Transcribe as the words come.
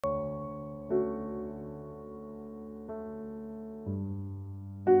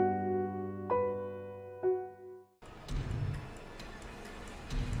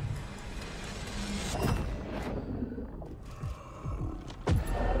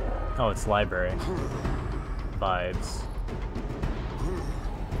Oh, it's library. Vibes.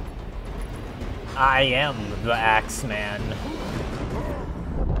 I am the Axeman.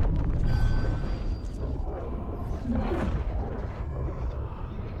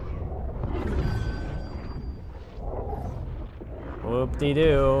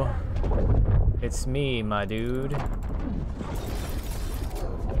 Whoop-de-doo. It's me, my dude.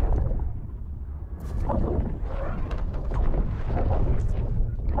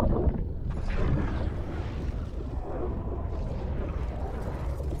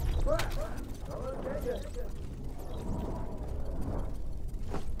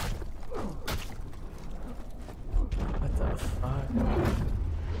 What the fuck?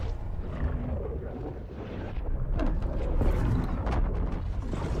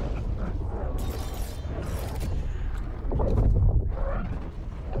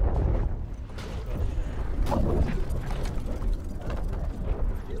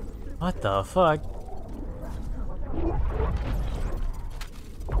 What the fuck?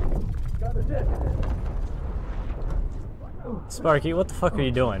 Sparky, what the fuck are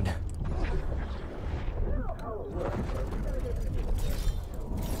you doing?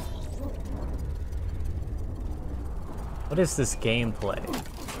 What is this gameplay?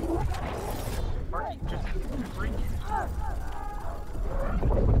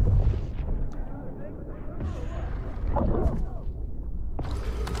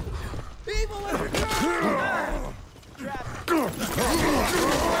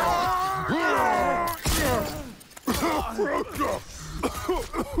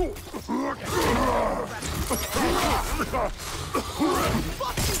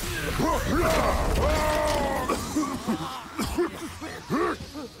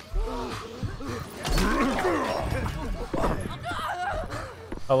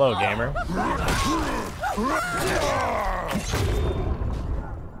 Hello, gamer.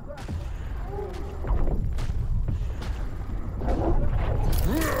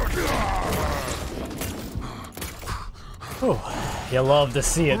 Whew. You love to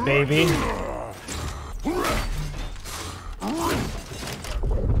see it, baby.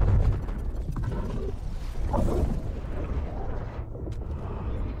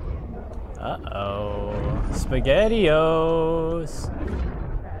 Uh-oh. SpaghettiOs.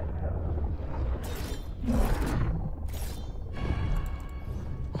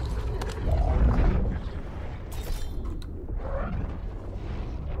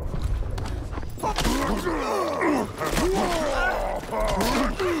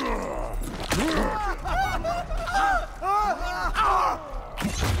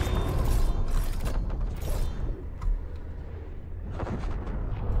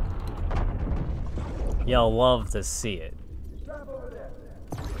 You'll love to see it.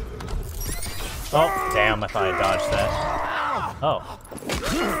 Oh, damn, I thought I dodged that. Oh.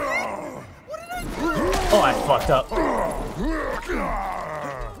 Oh, I fucked up.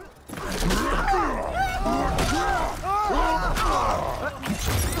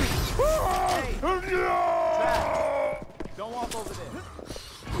 Don't walk over there.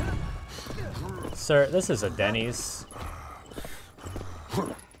 Sir, this is a Denny's.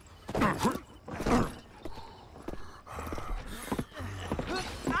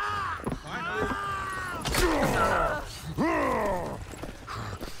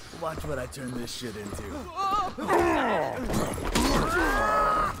 Watch what I turn this shit into.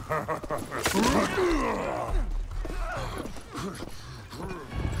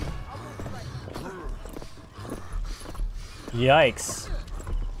 Yikes.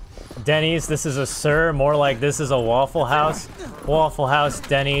 Denny's, this is a sir, more like this is a Waffle House. Waffle House,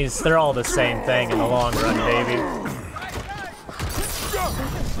 Denny's, they're all the same thing in the long run, baby.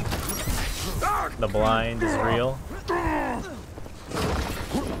 The blind is real.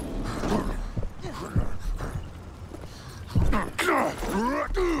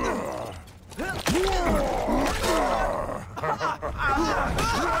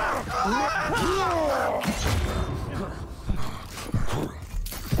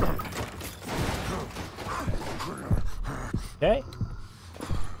 Okay.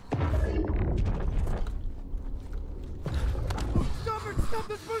 Stop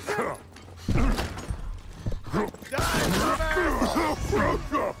this bullshit!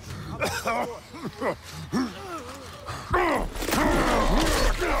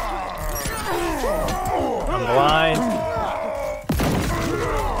 I'm blind.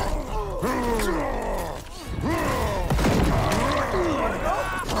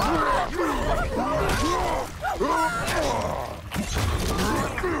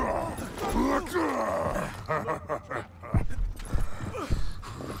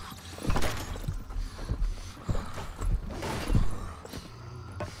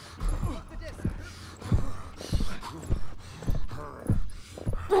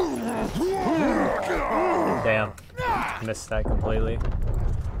 Damn. Missed that completely.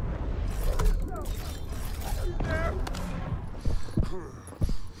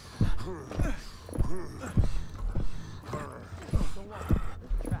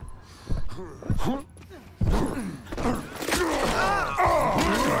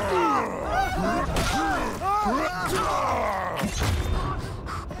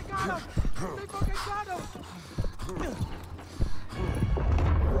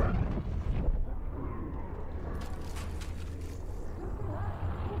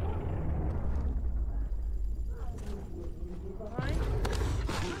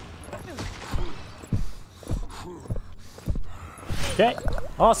 Okay.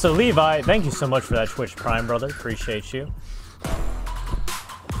 Also, Levi, thank you so much for that Twitch Prime, brother. Appreciate you.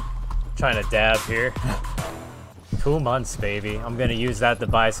 Trying to dab here. 2 months, baby. I'm gonna use that to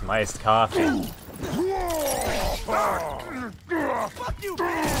buy some iced coffee.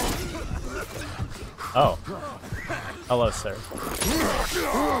 Oh. Hello, sir.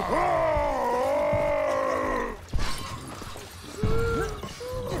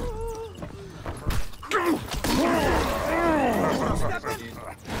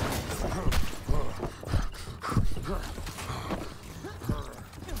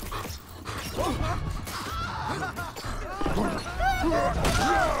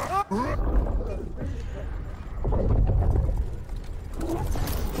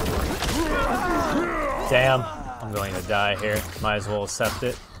 Damn, I'm going to die here. Might as well accept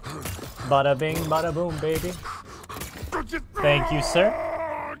it. Bada bing, bada boom, baby. Thank you, sir.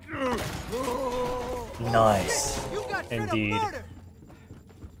 Nice. Indeed.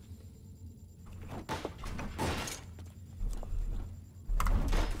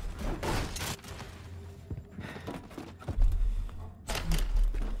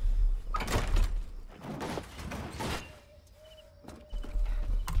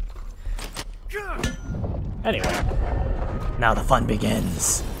 Anyway, now the fun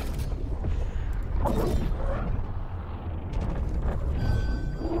begins.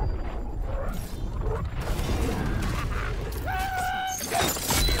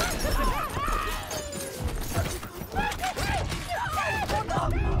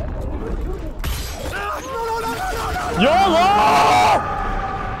 YOLO!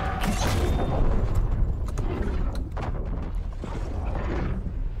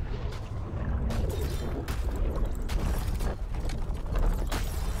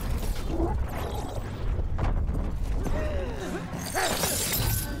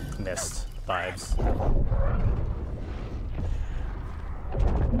 Missed vibes.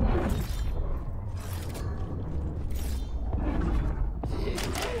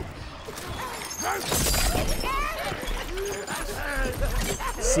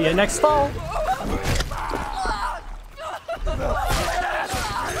 See you next fall.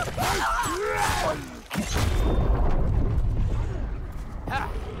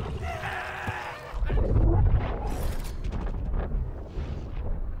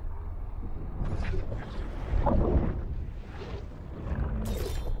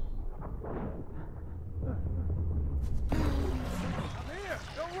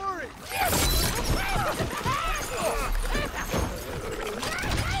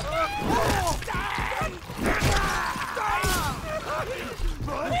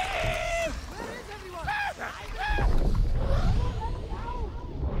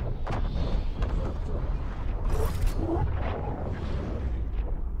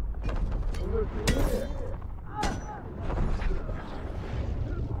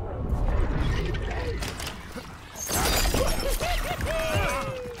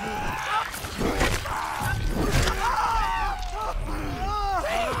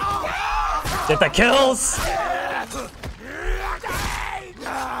 Get the kills!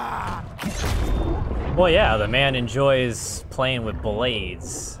 Well, yeah, the man enjoys playing with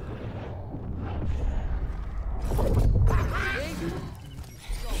blades.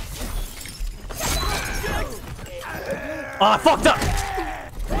 Oh, I fucked up!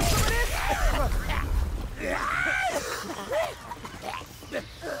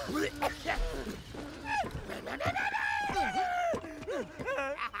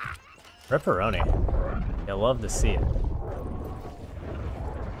 Ripperoni. You'll love to see it.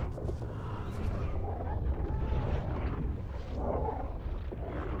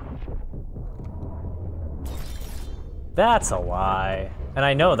 That's a lie. And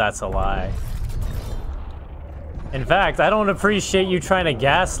I know that's a lie. In fact, I don't appreciate you trying to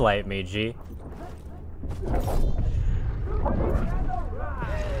gaslight me, G.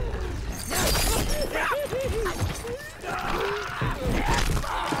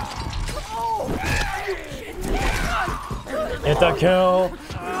 Get the kill.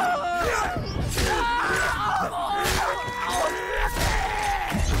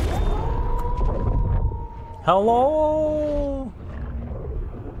 Hello!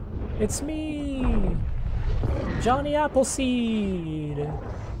 It's me! Johnny Appleseed!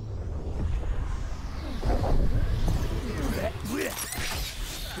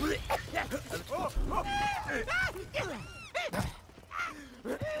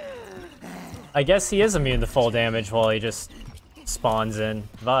 I guess he is immune to full damage while he just spawns in.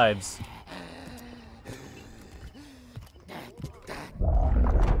 Vibes.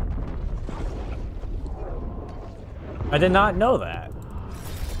 I did not know that.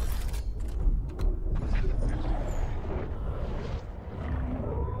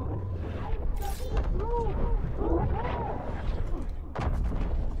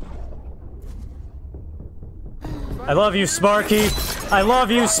 I love you, Sparky! I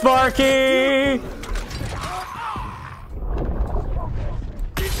love you, Sparky!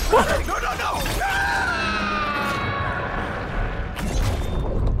 No, no, no!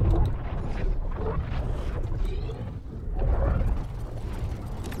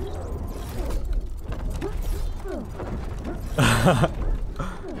 You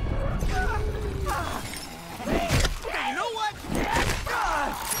know what?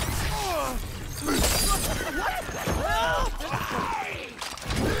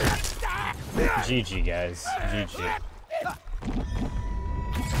 GG, guys. GG.